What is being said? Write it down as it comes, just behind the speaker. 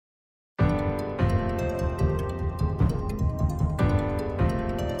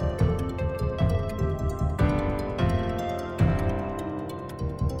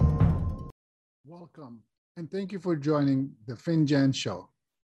Welcome, and thank you for joining the FinGen Show.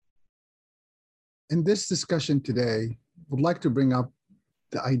 In this discussion today, I would like to bring up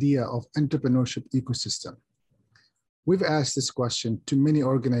the idea of entrepreneurship ecosystem. We've asked this question to many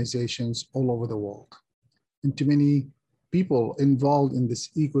organizations all over the world and to many people involved in this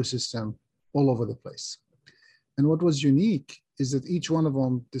ecosystem all over the place. And what was unique is that each one of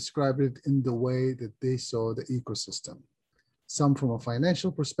them described it in the way that they saw the ecosystem. Some from a financial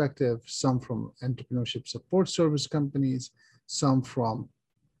perspective, some from entrepreneurship support service companies, some from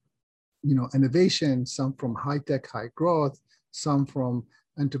innovation, some from high tech, high growth, some from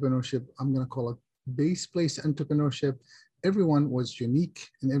entrepreneurship, I'm going to call it base place entrepreneurship. Everyone was unique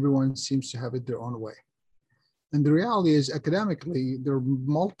and everyone seems to have it their own way. And the reality is, academically, there are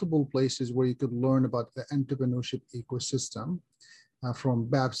multiple places where you could learn about the entrepreneurship ecosystem, from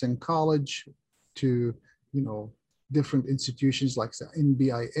Babson College to different institutions like the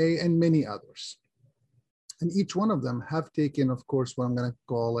NBIA and many others. And each one of them have taken, of course, what I'm going to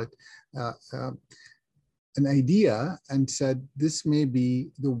call it an idea and said, this may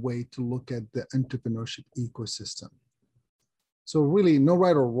be the way to look at the entrepreneurship ecosystem. So really no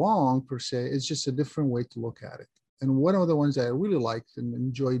right or wrong per se, it's just a different way to look at it. And one of the ones that I really liked and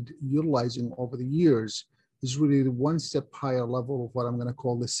enjoyed utilizing over the years is really the one step higher level of what I'm going to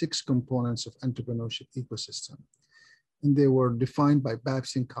call the 6 components of entrepreneurship ecosystem. And they were defined by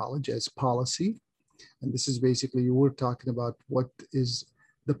Babson College as policy. And this is basically, we're talking about what is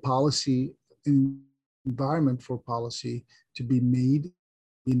the policy environment for policy to be made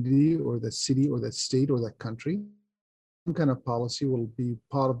in the or the city or that state or that country. Some kind of policy will be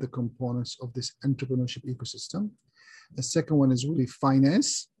part of the components of this entrepreneurship ecosystem. The second one is really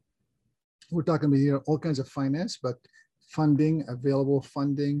finance. We're talking about here all kinds of finance, but funding, available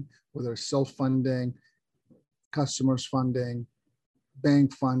funding, whether self-funding, customers funding,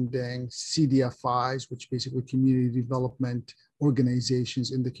 bank funding, CDFIs, which basically community development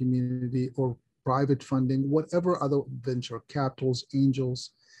organizations in the community, or private funding, whatever other venture capitals,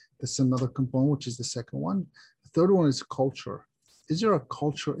 angels. That's another component, which is the second one. The third one is culture. Is there a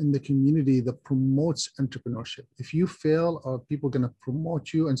culture in the community that promotes entrepreneurship? If you fail, are people going to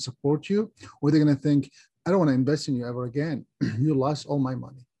promote you and support you? Or they're going to think, I don't want to invest in you ever again. You lost all my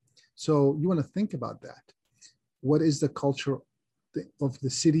money. So you want to think about that. What is the culture of the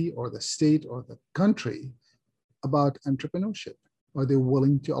city or the state or the country about entrepreneurship? Are they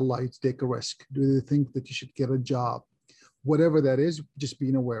willing to allow you to take a risk? Do they think that you should get a job? Whatever that is, just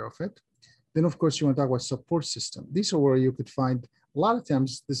being aware of it. Then, of course, you want to talk about support system. These are where you could find, a lot of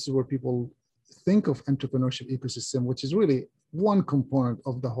times, this is where people think of entrepreneurship ecosystem, which is really one component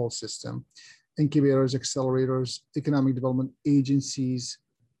of the whole system. Incubators, accelerators, economic development agencies,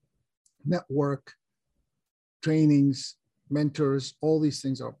 network, trainings, mentors, all these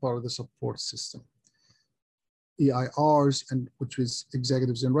things are part of the support system. EIRs, and which is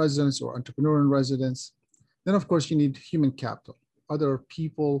executives in residence or entrepreneur in residence. Then, of course, you need human capital. Are there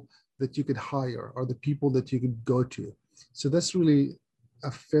people that you could hire? Are the people that you could go to? So that's really a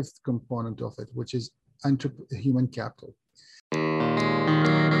 5th component of it, which is human capital.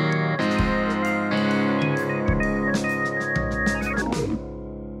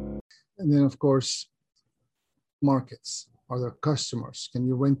 And then, of course, markets. Are there customers? Can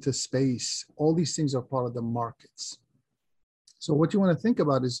you rent a space? All these things are part of the markets. So what you want to think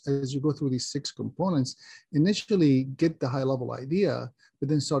about is, as you go through these 6 components, initially get the high level idea, but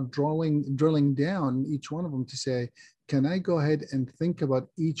then start drilling down each one of them to say, can I go ahead and think about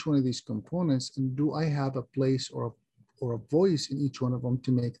each one of these components, and do I have a place or a voice in each one of them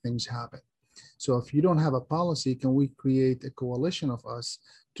to make things happen? So if you don't have a policy, can we create a coalition of us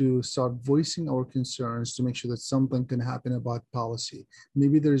to start voicing our concerns to make sure that something can happen about policy?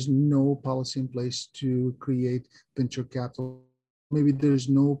 Maybe there's no policy in place to create venture capital. Maybe there's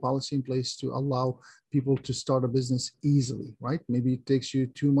no policy in place to allow people to start a business easily, right? Maybe it takes you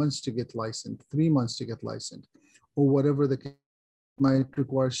 2 months to get licensed, 3 months to get licensed, or whatever the might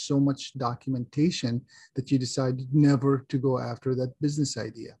require so much documentation that you decide never to go after that business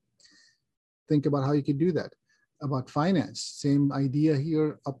idea. Think about how you could do that. About finance, same idea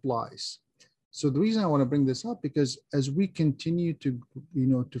here applies. So the reason I want to bring this up, because as we continue to,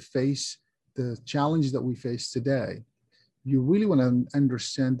 to face the challenge that we face today, you really want to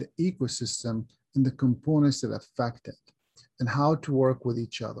understand the ecosystem and the components that affect it and how to work with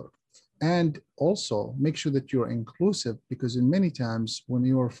each other. And also make sure that you're inclusive, because in many times when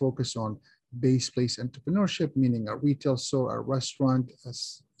you are focused on base place entrepreneurship, meaning a retail store, a restaurant,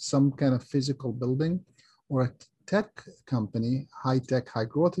 some kind of physical building, or a tech company, high tech, high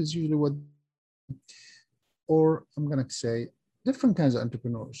growth is usually what, or I'm going to say different kinds of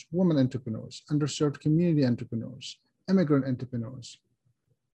entrepreneurs, women entrepreneurs, underserved community entrepreneurs, immigrant entrepreneurs,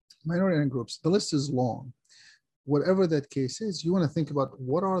 minority groups. The list is long. Whatever that case is, you want to think about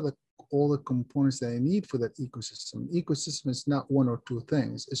what are all the components that I need for that ecosystem. Ecosystem is not one or two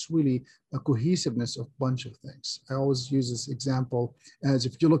things. It's really a cohesiveness of a bunch of things. I always use this example as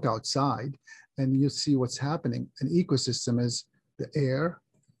if you look outside and you see what's happening. An ecosystem is the air,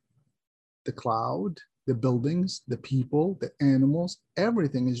 the cloud, the buildings, the people, the animals,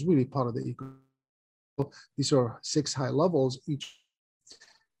 everything is really part of the ecosystem. These are 6 high levels. Each,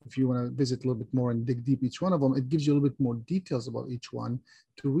 if you want to visit a little bit more and dig deep each one of them, it gives you a little bit more details about each one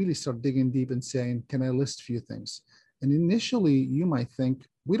to really start digging deep and saying, can I list a few things? And initially you might think,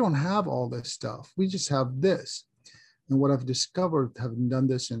 we don't have all this stuff. We just have this. And what I've discovered, having done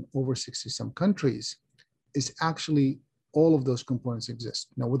this in over 60 some countries, is actually all of those components exist.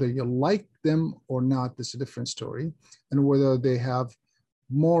 Now, whether you like them or not, that's a different story. And whether they have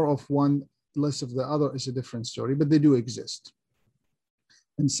more of one, less of the other is a different story, but they do exist.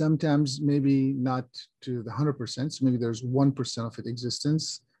 And sometimes maybe not to the 100%, so maybe there's 1% of its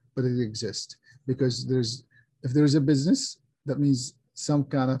existence, but it exists. Because if there's a business, that means some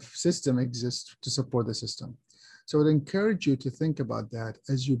kind of system exists to support the system. So I would encourage you to think about that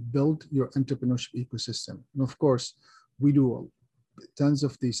as you build your entrepreneurship ecosystem. And of course, we do tons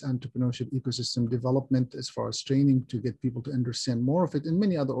of these entrepreneurship ecosystem development as far as training to get people to understand more of it, and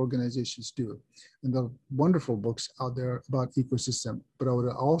many other organizations do. And there are wonderful books out there about ecosystem, but I would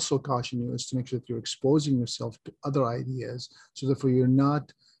also caution you is to make sure that you're exposing yourself to other ideas so that you're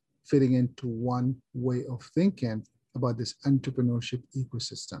not fitting into one way of thinking about this entrepreneurship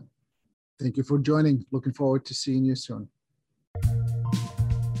ecosystem. Thank you for joining. Looking forward to seeing you soon.